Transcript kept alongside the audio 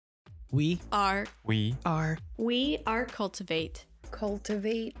We are cultivate. cultivate.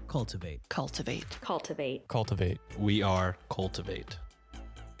 We are cultivate.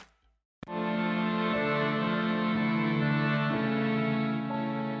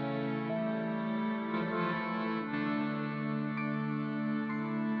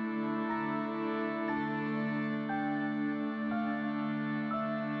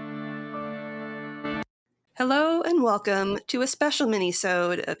 Hello and welcome to a special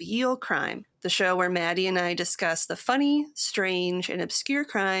mini-sode of Ye Olde Crime, the show where Maddie and I discuss the funny, strange, and obscure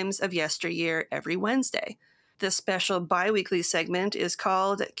crimes of yesteryear every Wednesday. This special bi-weekly segment is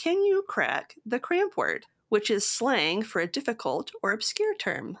called Can You Crack the Cramp-Word, which is slang for a difficult or obscure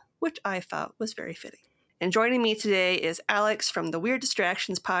term, which I thought was very fitting. And joining me today is Alex from the Weird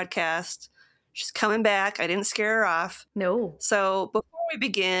Distractions podcast. She's coming back. I didn't scare her off. No. So before we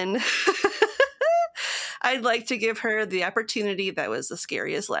begin, I'd like to give her the opportunity, that was the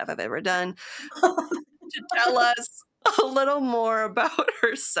scariest laugh I've ever done, to tell us a little more about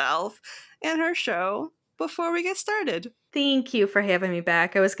herself and her show before we get started. Thank you for having me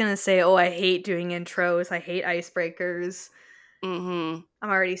back. I was going to say, I hate doing intros. I hate icebreakers. Mm-hmm. I'm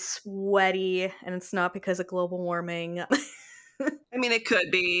already sweaty, and it's not because of global warming. I mean, it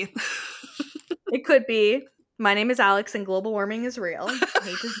could be. It could be. My name is Alex, and global warming is real. I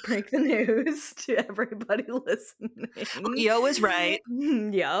hate to break the news to everybody listening. Yo is right.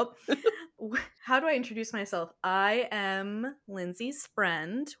 Yep. How do I introduce myself? I am Lindsay's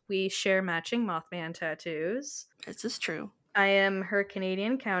friend. We share matching Mothman tattoos. This is true. I am her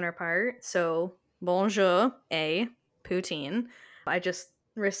Canadian counterpart, so bonjour, poutine. I just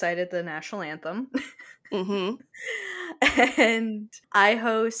recited the national anthem. Mm-hmm. And I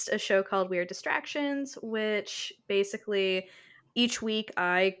host a show called Weird Distractions, which basically each week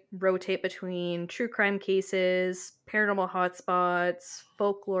I rotate between true crime cases, paranormal hotspots,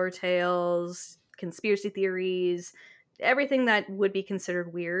 folklore tales, conspiracy theories, everything that would be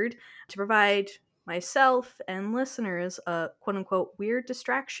considered weird, to provide myself and listeners a quote-unquote weird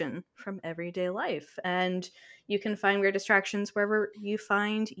distraction from everyday life. And you can find Weird Distractions wherever you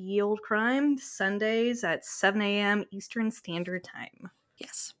find Ye Olde Crime, Sundays at 7 a.m. Eastern Standard Time.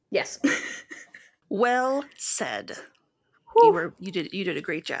 Yes. Yes. Well said. You did a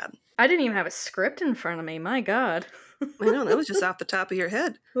great job. I didn't even have a script in front of me. My God. I know, that was just off the top of your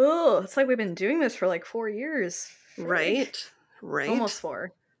head. Oh, it's like we've been doing this for like 4 years. Right. Almost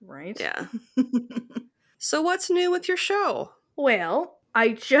 4, right? Yeah. So what's new with your show? Well,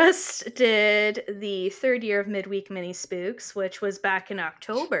 I just did the third year of Midweek Mini Spooks, which was back in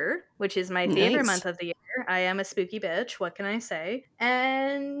October, which is my favorite Nice. month of the year. I am a spooky bitch, what can I say?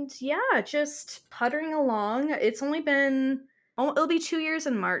 And yeah, just puttering along. It's only been, it'll be 2 years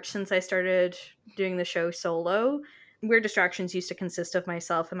in March since I started doing the show solo. Weird Distractions used to consist of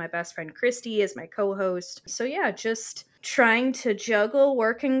myself and my best friend Christy as my co-host. So yeah, just trying to juggle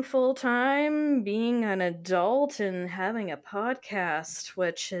working full-time, being an adult, and having a podcast,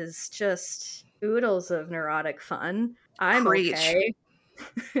 which is just oodles of neurotic fun. I'm Preach. okay.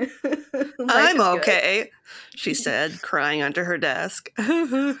 I'm okay, she said, crying under her desk.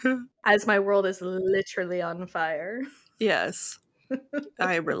 As my world is literally on fire. Yes,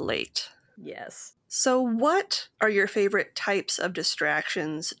 I relate. Yes. So what are your favorite types of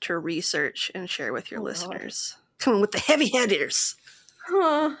distractions to research and share with your listeners? God. Come on with the heavy hitters.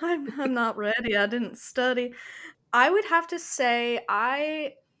 Oh, I'm not ready. I didn't study. I would have to say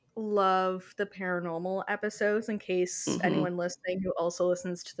I love the paranormal episodes, in case anyone listening who also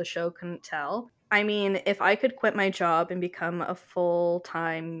listens to the show couldn't tell. I mean, if I could quit my job and become a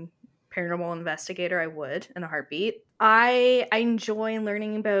full-time paranormal investigator, I would, in a heartbeat. I enjoy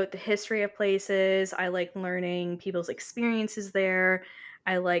learning about the history of places. I like learning people's experiences there.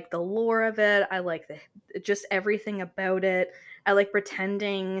 I like the lore of it. I like just everything about it. I like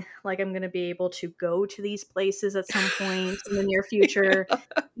pretending like I'm going to be able to go to these places at some point in the near future,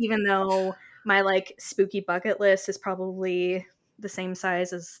 even though my like spooky bucket list is probably the same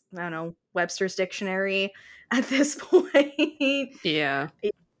size as, I don't know, Webster's dictionary at this point. Yeah.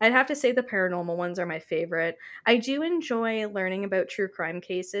 I'd have to say the paranormal ones are my favorite. I do enjoy learning about true crime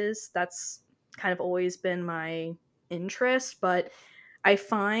cases. That's kind of always been my interest, but I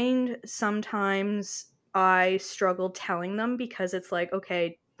find sometimes I struggle telling them because it's like,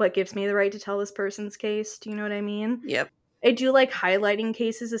 okay, what gives me the right to tell this person's case? Do you know what I mean? Yep. I do like highlighting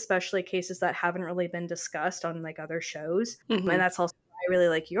cases, especially cases that haven't really been discussed on like other shows. And that's also why I really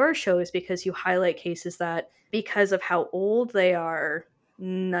like your shows, because you highlight cases that, because of how old they are,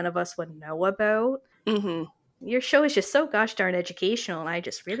 none of us would know about. Your show is just so gosh darn educational, and I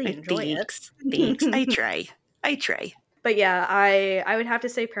just really enjoy it. Thanks. I try. But yeah, I would have to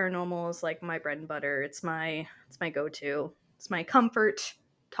say paranormal is like my bread and butter. It's my go-to. It's my comfort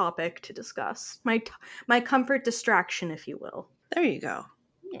topic to discuss. My comfort distraction, if you will. There you go.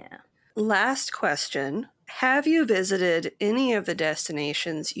 Yeah. Last question. Have you visited any of the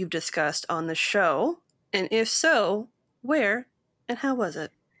destinations you've discussed on the show? And if so, where and how was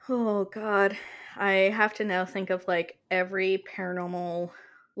it? Oh god. I have to now think of like every paranormal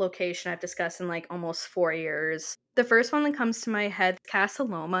location I've discussed in like almost 4 years. The first one that comes to my head is Casa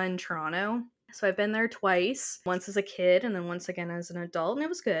Loma in Toronto. So I've been there twice, once as a kid and then once again as an adult, and it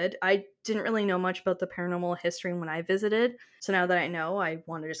was good. I didn't really know much about the paranormal history when I visited. So now that I know, I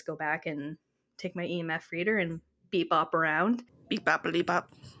want to just go back and take my EMF reader and beep bop around. Beep bop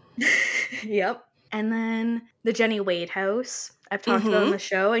bop. Yep. And then the Jenny Wade house I've talked about on Mm-hmm. the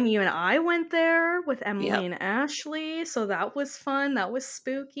show, and you and I went there with Emily Yep. and Ashley, so that was fun. That was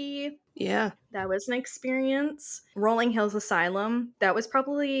spooky. Yeah. That was an experience. Rolling Hills Asylum. That was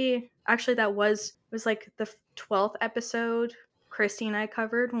probably actually that was like the 12th episode Christy and I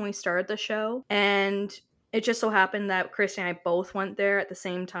covered when we started the show. And it just so happened that Christy and I both went there at the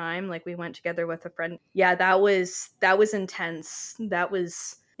same time. Like we went together with a friend. Yeah, that was intense. That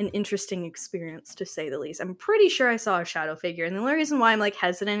was an interesting experience to say the least. I'm pretty sure I saw a shadow figure. And the only reason why I'm like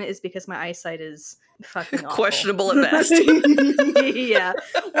hesitant is because my eyesight is fucking awful. Questionable at best. Yeah.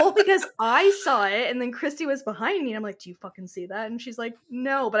 Well, because I saw it and then Christy was behind me and I'm like, do you fucking see that? And she's like,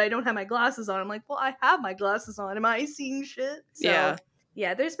 no, but I don't have my glasses on. I'm like, well, I have my glasses on. Am I seeing shit? So,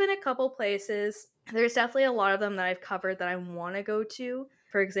 yeah, there's been a couple places. There's definitely a lot of them that I've covered that I want to go to.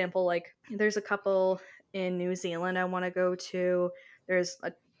 For example, like there's a couple in New Zealand I want to go to. There's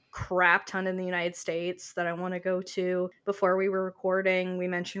a crap ton in the United States that I want to go to. Before we were recording, we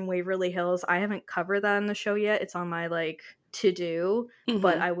mentioned Waverly Hills. I haven't covered that on the show yet. It's on my like to do,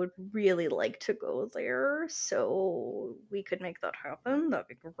 but I would really like to go there. So we could make that happen. That'd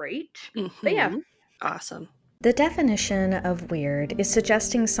be great. But yeah. Awesome. The definition of weird is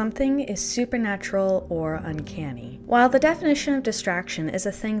suggesting something is supernatural or uncanny, while the definition of distraction is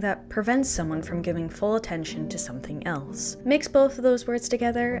a thing that prevents someone from giving full attention to something else. Mix both of those words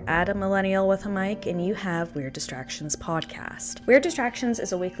together, add a millennial with a mic, and you have Weird Distractions Podcast. Weird Distractions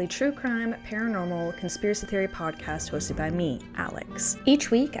is a weekly true crime, paranormal, conspiracy theory podcast hosted by me, Alex.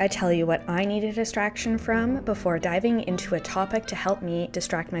 Each week, I tell you what I need a distraction from before diving into a topic to help me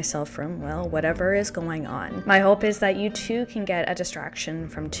distract myself from, well, whatever is going on. My hope is that you too can get a distraction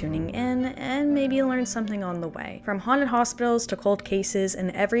from tuning in and maybe learn something on the way. From haunted hospitals to cold cases and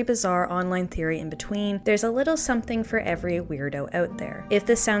every bizarre online theory in between, there's a little something for every weirdo out there. If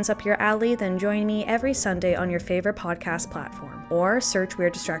this sounds up your alley, then join me every Sunday on your favorite podcast platform, or search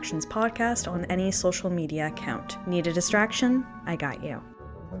Weird Distractions Podcast on any social media account. Need a distraction? I got you.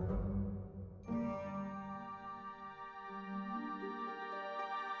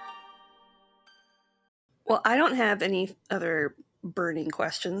 Well, I don't have any other burning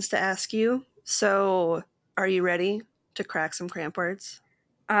questions to ask you. So, are you ready to crack some cramp words?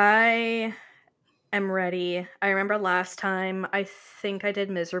 I am ready. I remember last time I think I did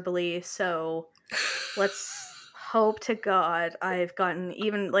miserably, so let's hope to God I've gotten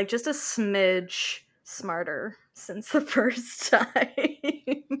even like just a smidge smarter since the first time.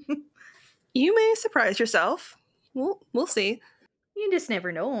 You may surprise yourself. We'll see. You just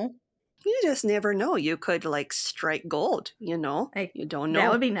never know. You just never know. You could like strike gold, you know? You don't know.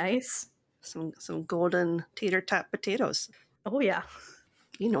 That would be nice. Some golden tater tot potatoes. Oh yeah.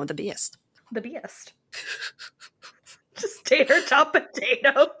 You know the best. The best. Just tater tot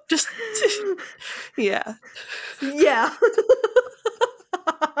potato. Just yeah. Yeah.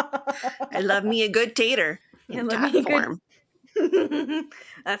 I love me a good tater. In tot form.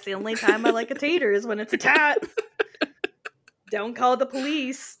 That's the only time I like a tater is when it's a tot. Don't call the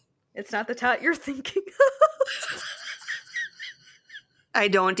police. It's not the tot you're thinking of. I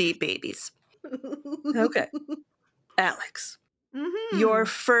don't eat babies. Okay. Alex, Mm-hmm. your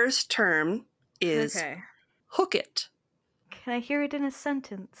first term is hook it. Can I hear it in a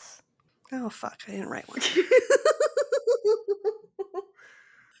sentence? Oh, fuck. I didn't write one.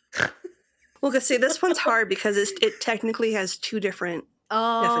 Well, see, this one's hard because it technically has two different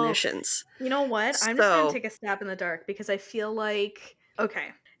definitions. You know what? I'm just going to take a stab in the dark because I feel like... Okay.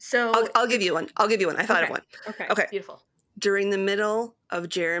 So... I'll give you one. I thought of one. Okay. Beautiful. During the middle of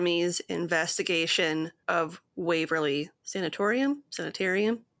Jeremy's investigation of Waverly Sanitarium?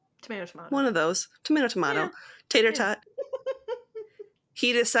 Tomato. One of those. Tomato. Yeah. Tater tot.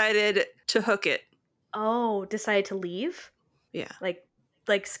 He decided to hook it. Oh, decided to leave? Yeah.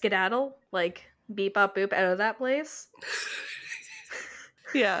 Like skedaddle? Like beep bop boop out of that place?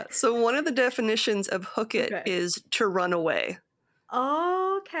 Yeah. So one of the definitions of hook it Okay. is to run away.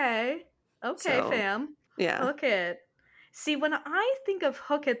 Okay. Okay, So, fam. yeah. Hook it. See, when I think of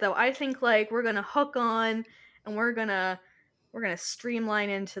hook it though, I think like we're gonna hook on and we're gonna streamline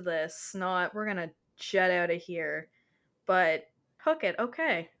into this, not we're gonna jet out of here. But hook it,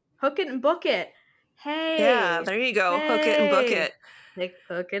 okay. Hook it and book it. Yeah, Hey. there you go. Hook it and book it. Hey. Like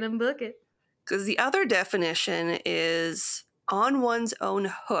hook it and book it. Because the other definition is on one's own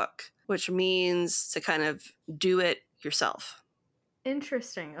hook, which means to kind of do it yourself.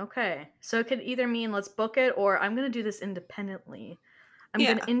 Interesting. Okay. So it could either mean let's book it or I'm going to do this independently. I'm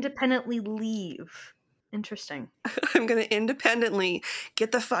going Yeah. to independently leave. Interesting. I'm going to independently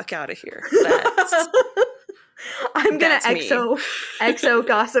get the fuck out of here. That's I'm going to me. exo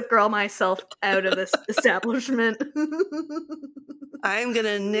gossip girl myself out of this establishment. I'm going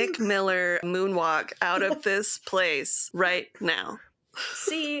to Nick Miller moonwalk out of this place right now.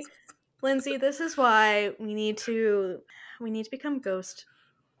 See, Lindsay, this is why we need to become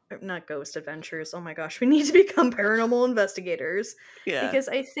not ghost adventures. Oh my gosh, we need to become paranormal investigators Yeah. because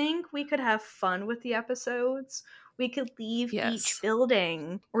I think we could have fun with the episodes. We could leave each Yes.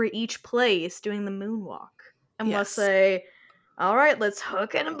 building or each place doing the moonwalk, and we'll Yes. say, "All right, let's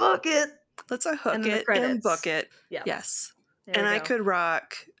hook it and book it." Let's hook And then the it and credits. book it. Yeah. Yes. There And we I go. could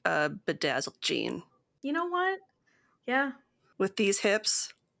rock a bedazzled jean You know what? Yeah, with these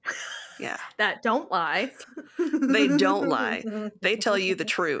hips. Yeah. that don't lie. They don't lie. They tell you the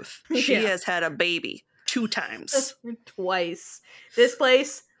truth. She Yeah. has had a baby 2 times. Twice. This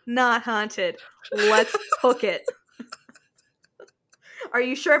place not haunted. Let's hook it. Are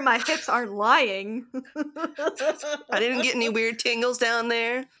you sure my hips aren't lying? I didn't get any weird tingles down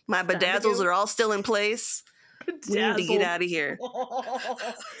there. My Time to bedazzles go. are all still in place. We need to get Dazzled. out of here.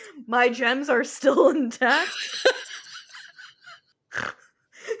 My gems are still intact.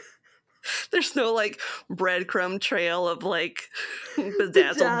 There's no like breadcrumb trail of like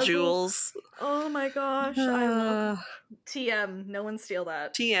bedazzled jewels. Oh my gosh, I love TM. No one steal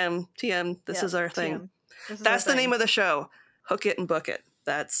that. TM. This is our thing. TM. This is That's our the name thing. of the show. Hook it and book it.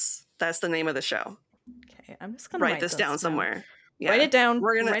 That's the name of the show. Okay, I'm just gonna Write this down somewhere. Yeah. Write it down.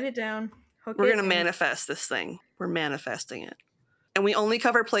 We're gonna Write it down. Hook we're it gonna and- manifest this thing. We're manifesting it. And we only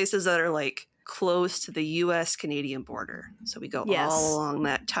cover places that are like close to the US Canadian border. So we go Yes. all along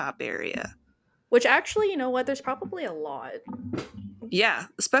that top area. Which actually, you know what? There's probably a lot. Yeah,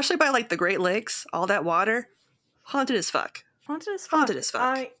 especially by like the Great Lakes, all that water, haunted as fuck. Haunted as fuck. Haunted as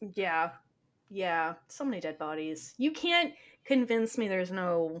fuck. Yeah. So many dead bodies. You can't convince me there's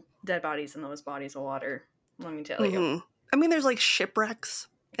no dead bodies in those bodies of water. Let me tell you. I mean, there's like shipwrecks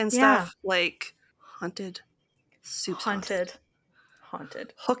and Yeah. stuff. Like haunted. Soup's haunted.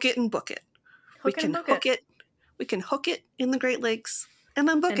 Hook it and book it. We can hook it in the Great Lakes and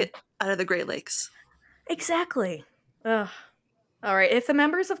then book it out of the Great Lakes. Exactly. Ugh. All right. If the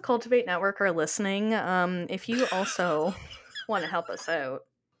members of Cultivate Network are listening, if you also want to help us out.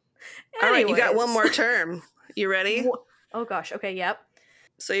 All right, you got one more term. You ready? Oh gosh. Okay. Yep.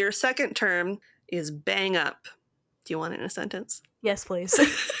 So your second term is bang up. Do you want it in a sentence? Yes, please.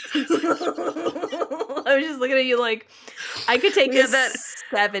 I was just looking at you like I could take this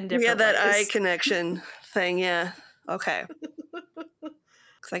 7 different ways. We had that eye connection thing, yeah. Okay.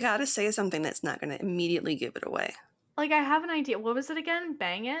 Because I gotta say something that's not going to immediately give it away. Like, I have an idea. What was it again?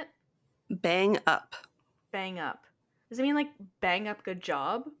 Bang it? Bang up. Bang up. Does it mean like bang up good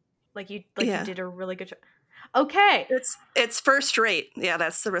job? Like you did a really good job. Okay. It's first rate. Yeah,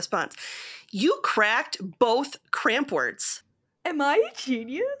 that's the response. You cracked both Cramp-Words. Am I a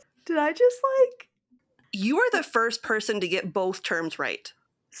genius? Did I just like... You are the first person to get both terms right.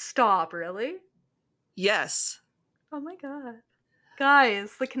 Stop, really? Yes. Oh my god.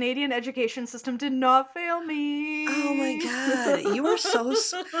 Guys, the Canadian education system did not fail me. Oh my god. You are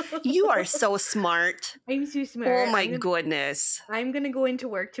so smart. I'm so smart. Oh my goodness. I'm gonna go into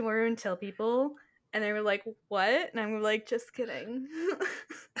work tomorrow and tell people, and they were like, what? And I'm like, just kidding.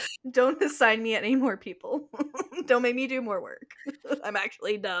 Don't assign me any more people. Don't make me do more work. I'm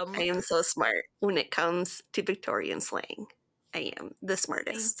actually dumb. I am so smart when it comes to Victorian slang. I am the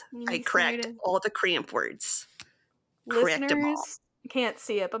smartest. I cracked all the Cramp-Words. Listeners can't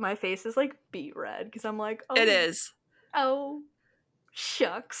see it, but my face is like beet red because I'm like, oh. It is. Oh,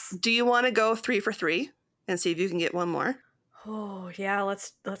 shucks. Do you want to go 3 for 3 and see if you can get one more? Oh yeah,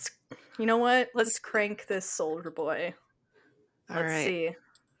 let's. You know what? Let's crank this soldier boy. Let's see.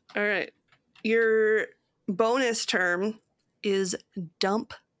 All right. Your bonus term is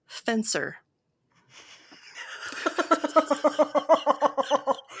dump fencer.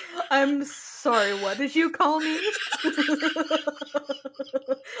 I'm sorry, what did you call me?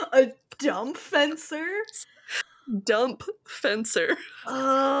 A dump fencer? Dump fencer.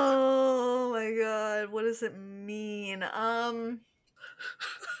 Oh my god, what does it mean? A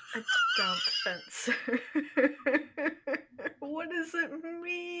dump fencer. What does it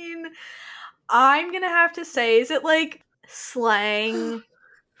mean? I'm gonna have to say, is it like slang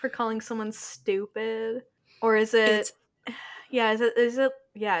for calling someone stupid? Or is it It's yeah,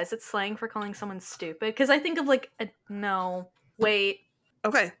 is it slang for calling someone stupid? Because I think of like no. Wait.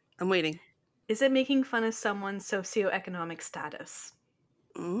 okay. I'm waiting. Is it making fun of someone's socioeconomic status?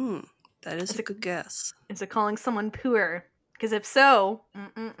 That is Is a it good guess. is it calling someone poor? Because if so,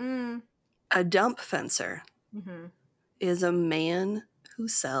 A dump fencer mm-hmm. is a man who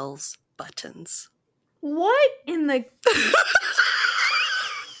sells buttons. What in the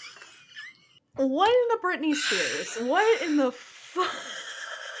Britney Spears? What in the fuck?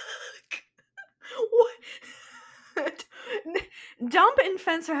 What? Dump and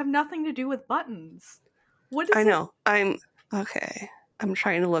fencer have nothing to do with buttons. What is I it? know. I'm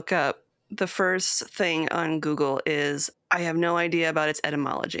trying to look up. The first thing on Google is I have no idea about its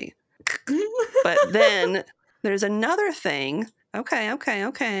etymology. But then there's another thing.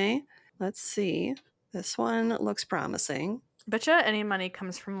 Okay. Let's see. This one looks promising. Betcha any money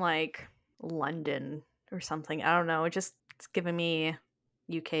comes from like London or something. I don't know. It's giving me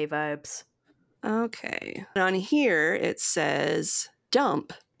UK vibes. Okay. On here it says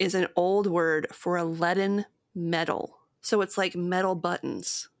dump is an old word for a leaden metal. So it's like metal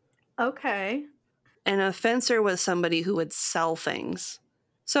buttons. Okay. And a fencer was somebody who would sell things.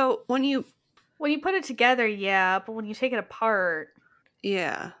 So when you put it together, yeah, but when you take it apart,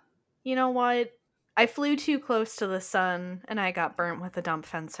 yeah. you know what? I flew too close to the sun and I got burnt with a dump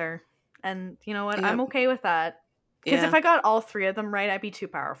fencer. And you know what? I'm Yep. okay with that. Because if Yeah. I got all three of them right, I'd be too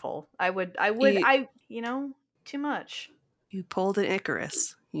powerful. You, Too much. you pulled an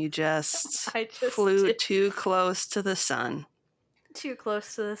Icarus. You just I just flew did too close to the sun. too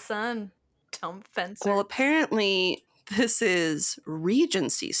close to the sun. Dump fencer. Well, apparently this is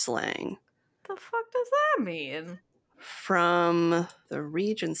Regency slang The fuck does that mean? from the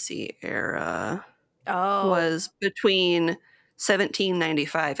Regency era. Oh. Was between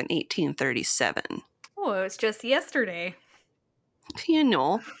 1795 and 1837. Oh, it was just yesterday. You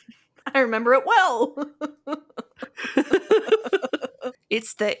know, I remember it well.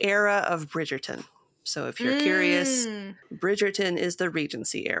 it's the era of Bridgerton. So if you're curious, Bridgerton is the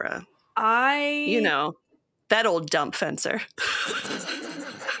Regency era. You know, that old dump fencer.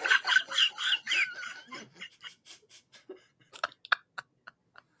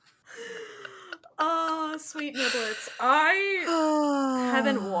 Oh, sweet niblets. I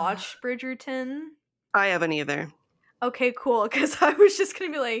haven't watched Bridgerton. I haven't either. Okay, cool, because I was just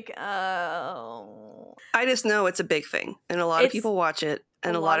gonna be like, oh. I just know it's a big thing, and a lot of people watch it,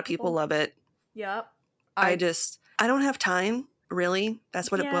 and a lot of people love it. Yep. I don't have time, really.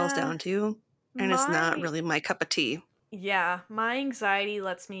 That's what it boils down to. And it's not really my cup of tea. Yeah, my anxiety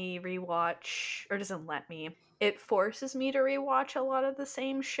lets me rewatch, or doesn't let me. It forces me to rewatch a lot of the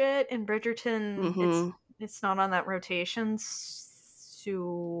same shit. In Bridgerton, it's not on that rotation,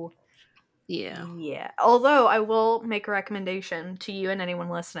 so yeah. Although I will make a recommendation to you and anyone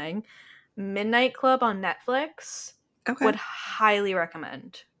listening. Midnight Club on Netflix. Okay. Would highly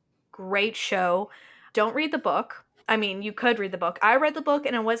recommend. Great show. Don't read the book. I mean, you could read the book. I read the book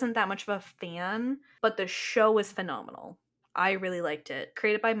and I wasn't that much of a fan, but the show was phenomenal. I really liked it.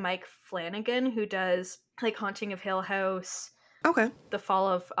 Created by Mike Flanagan, who does like Haunting of Hill House. Okay. The Fall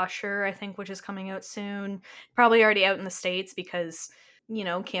of Usher, I think, which is coming out soon. Probably already out in the States because, you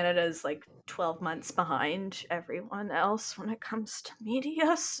know, Canada's like 12 months behind everyone else when it comes to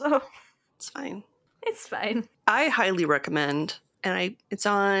media, so it's fine. It's fine. I highly recommend, and it's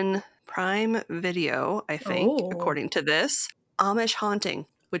on Prime Video, I think, according to this, Amish Haunting,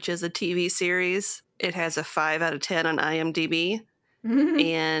 which is a TV series. It has a 5 out of 10 on IMDb,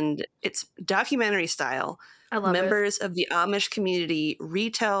 and it's documentary style. I love Members of the Amish community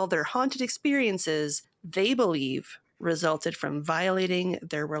retell their haunted experiences they believe resulted from violating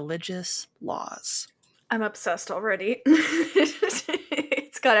their religious laws. I'm obsessed already.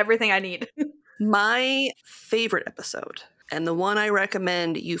 It's got everything I need. My favorite episode, and the one I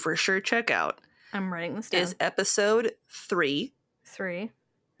recommend you for sure check out, I'm writing this down, is episode 3. 3.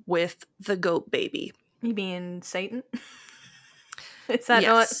 With the goat baby. You mean Satan? Is that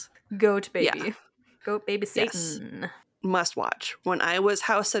not goat baby? Yeah. Goat baby Satan. Yes. Must watch. When I was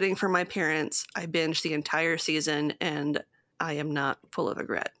house sitting for my parents, I binged the entire season, and I am not full of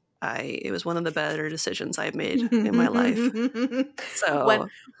regret. it was one of the better decisions I've made in my life. So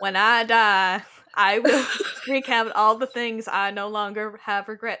when I die, I will recount all the things I no longer have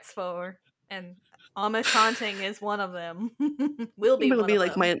regrets for, and Amish haunting is one of them. Will be it'll one be of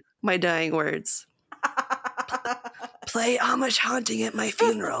like them. my dying words. Play Amish haunting at my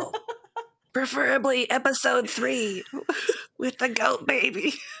funeral. Preferably episode 3 with the goat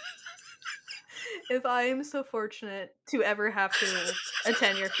baby. If I am so fortunate to ever have to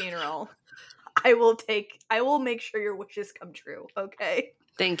attend your funeral, I will make sure your wishes come true, okay?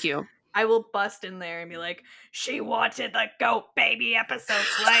 Thank you. I will bust in there and be like, she wanted the goat baby episode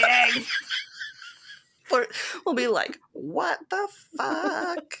playing. We'll be like, what the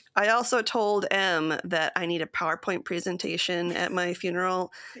fuck? I also told M that I need a PowerPoint presentation at my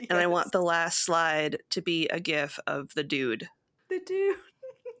funeral, and I want the last slide to be a GIF of the dude. The dude.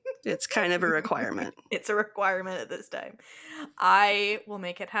 It's kind of a requirement. It's a requirement at this time. I will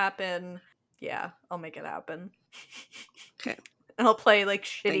make it happen. Yeah, I'll make it happen. Okay. And I'll play like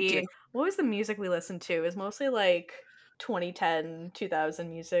Thank shitty. you. What was the music we listened to? It was mostly like 2010, 2000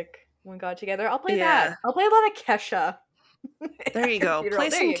 music when we got together. I'll play that. I'll play a lot of Kesha. There you go. Funeral. Play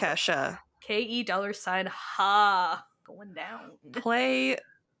There some you go. Kesha. KE $ ha going down. Play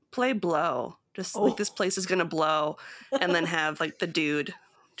Blow. Just like this place is gonna blow, and then have like the dude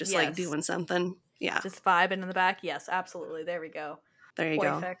just like doing something. Yeah. Just vibing in the back. Yes, absolutely. There we go. There you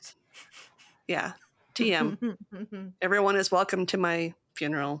Perfect. go. Yeah. TM. Everyone is welcome to my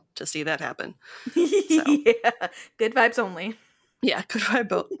funeral to see that happen. So. Yeah. Good vibes only. Yeah, good vibe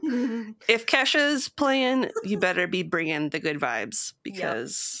both. If Kesha's playing, you better be bringing the good vibes,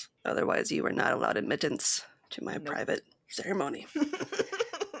 because otherwise you are not allowed admittance to my private ceremony.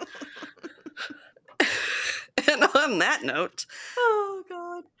 And on that note, oh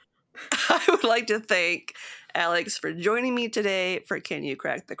god, I would like to thank Alex for joining me today for Can You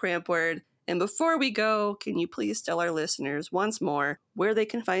Crack the Cramp-Word? And before we go, can you please tell our listeners once more where they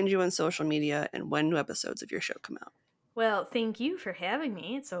can find you on social media and when new episodes of your show come out? Well, thank you for having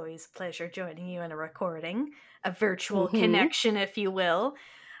me. It's always a pleasure joining you in a recording, a virtual connection, if you will.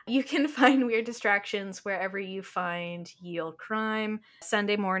 You can find Weird Distractions wherever you find Yield Crime.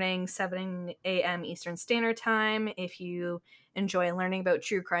 Sunday morning, 7 a.m. Eastern Standard Time. If you enjoy learning about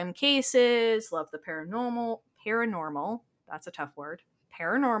true crime cases, love the paranormal, that's a tough word,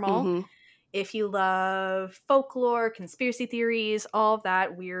 paranormal. If you love folklore, conspiracy theories, all of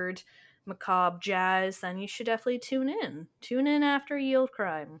that weird, macabre jazz, then you should definitely tune in. Tune in after Yield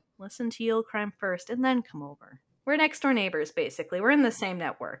Crime. Listen to Yield Crime first, and then come over. We're next door neighbors, basically. We're in the same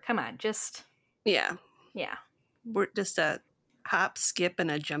network. Come on, just... Yeah. Yeah. We're just a hop, skip,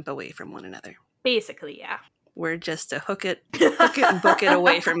 and a jump away from one another. Basically, yeah. We're just a hook it and book it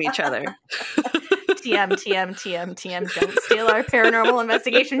away from each other. TM, TM, TM, TM. Don't steal our paranormal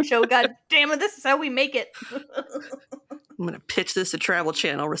investigation show. God damn it, this is how we make it. I'm going to pitch this to Travel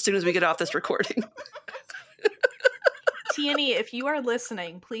Channel as soon as we get off this recording. Tierney, if you are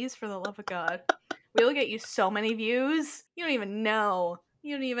listening, please, for the love of God, we'll get you so many views. You don't even know.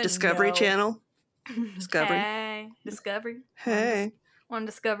 You don't even Discovery know. Channel. Discovery. Hey, Discovery. Hey. Want to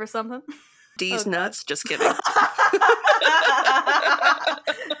discover something? D's nuts. Just kidding.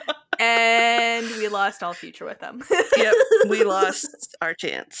 And we lost all future with them. Yep, we lost our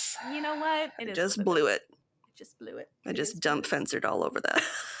chance. You know what? It just blew it. Just blew it. I just dump fencered all over that.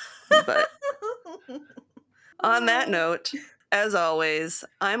 But on that note, as always,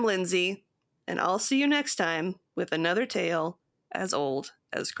 I'm Lindsay, and I'll see you next time with another tale as old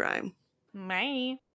as crime. Bye.